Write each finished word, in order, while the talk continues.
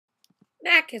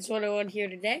Mac is 101 here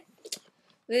today.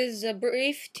 This is a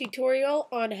brief tutorial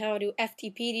on how to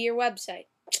FTP to your website.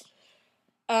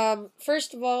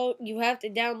 First of all, you have to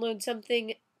download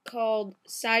something called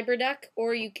CyberDuck,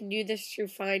 or you can do this through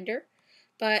Finder.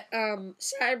 But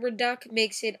CyberDuck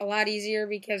makes it a lot easier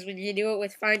because when you do it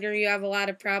with Finder, you have a lot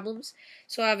of problems.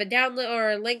 So I have a download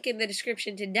or a link in the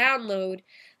description to download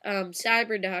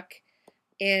CyberDuck,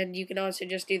 and you can also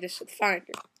just do this with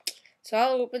Finder. So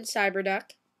I'll open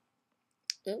CyberDuck.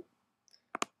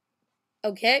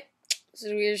 Okay, so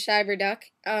here's CyberDuck.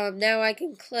 Now I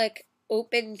can click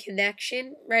Open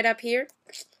Connection right up here.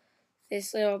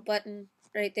 This little button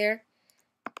right there.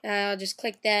 I'll just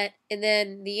click that, and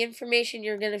then the information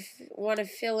you're gonna want to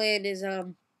fill in is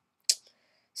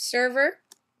server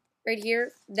right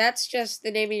here. That's just the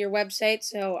name of your website.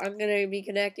 So I'm gonna be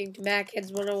connecting to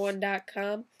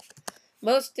MacHeads101.com.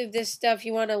 Most of this stuff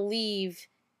you want to leave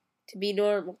to be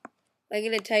normal. I'm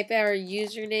gonna type our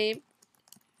username.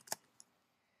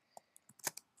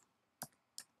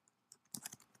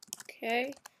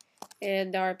 Okay,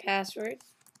 and our password.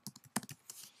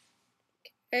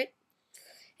 Okay,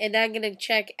 and I'm going to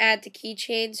check add to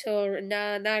keychain, so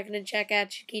not going to check add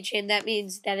to keychain. That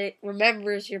means that it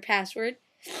remembers your password.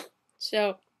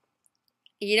 So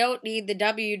you don't need the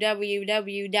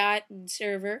www dot and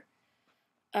server.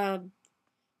 And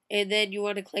then you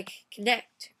want to click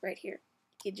connect right here.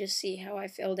 You can just see how I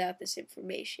filled out this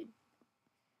information.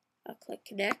 I'll click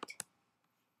connect.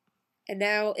 And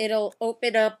now it'll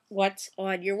open up what's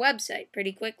on your website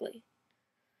pretty quickly.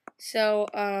 So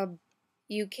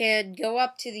you can go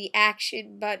up to the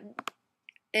action button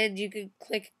and you can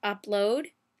click upload,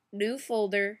 new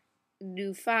folder,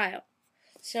 new file.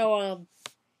 So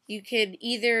you can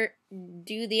either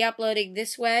do the uploading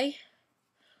this way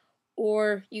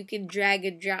or you can drag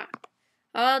and drop.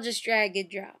 I'll just drag and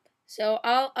drop. So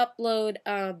I'll upload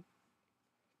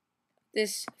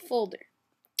this folder.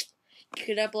 You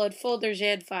can upload folders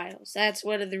and files. That's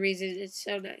one of the reasons it's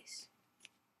so nice.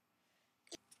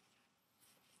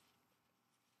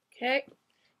 Okay,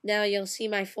 now you'll see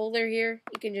my folder here.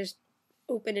 You can just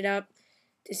open it up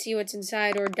to see what's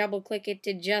inside or double click it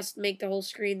to just make the whole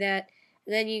screen that.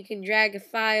 And then you can drag a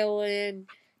file in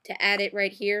to add it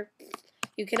right here.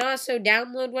 You can also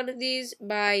download one of these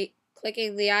by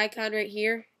clicking the icon right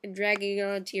here and dragging it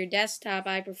onto your desktop.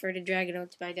 I prefer to drag it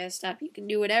onto my desktop. You can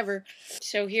do whatever.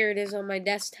 So here it is on my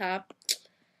desktop.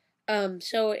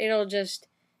 So it'll just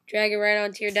drag it right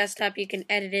onto your desktop. You can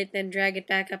edit it, then drag it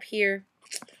back up here.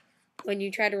 When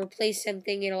you try to replace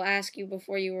something, it'll ask you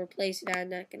before you replace it. I'm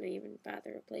not going to even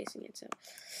bother replacing it.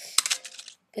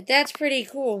 But that's pretty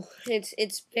cool.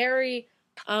 It's very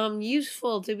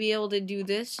useful to be able to do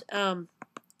this.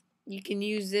 You can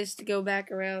use this to go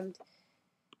back around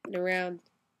and around.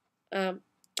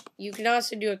 You can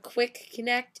also do a quick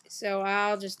connect. So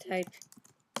I'll just type.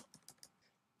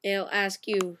 It'll ask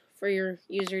you for your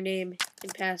username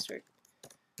and password.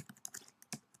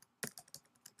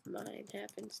 Mine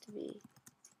happens to be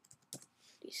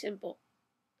pretty simple.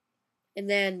 And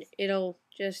then it'll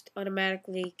just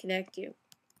automatically connect you.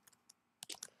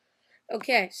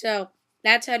 Okay, so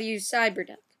that's how to use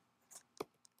CyberDuck.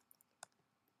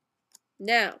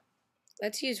 Now,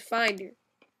 let's use Finder.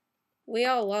 We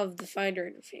all love the Finder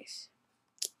interface.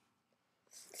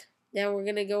 Now we're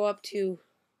going to go up to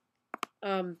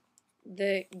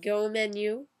the Go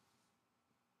menu.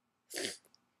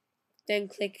 Then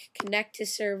click Connect to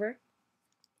Server.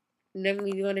 And then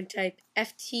we want to type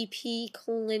FTP : /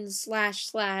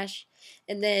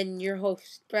 and then your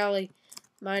host. Probably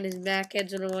mine is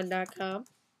MacHeads101.com.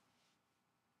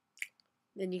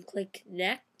 Then you click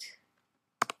Connect.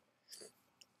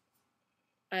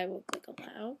 I will click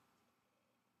Allow.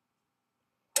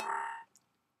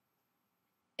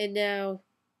 And now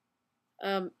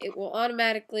it will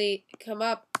automatically come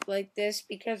up like this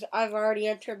because I've already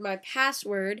entered my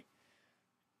password.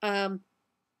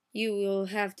 You will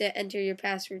have to enter your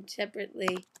password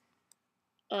separately.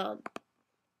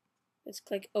 Let's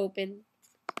click Open.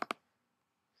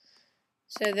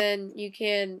 So then you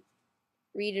can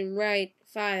read and write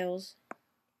files.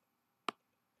 You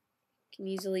can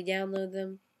easily download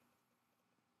them.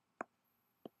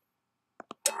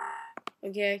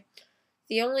 Okay.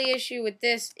 The only issue with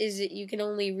this is that you can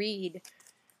only read.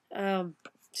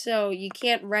 So you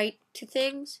can't write to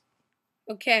things.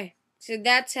 Okay. So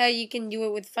that's how you can do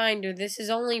it with Finder. This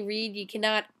is only read. You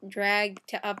cannot drag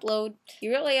to upload. You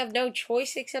really have no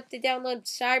choice except to download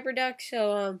CyberDuck.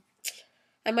 So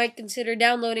I might consider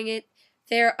downloading it.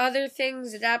 There are other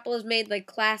things that Apple has made, like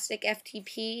Classic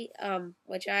FTP,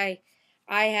 which I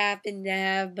I happen to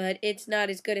have, but it's not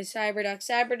as good as CyberDuck.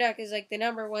 CyberDuck is like the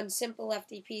 #1 simple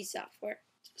FTP software.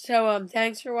 So,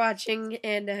 thanks for watching,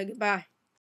 and goodbye.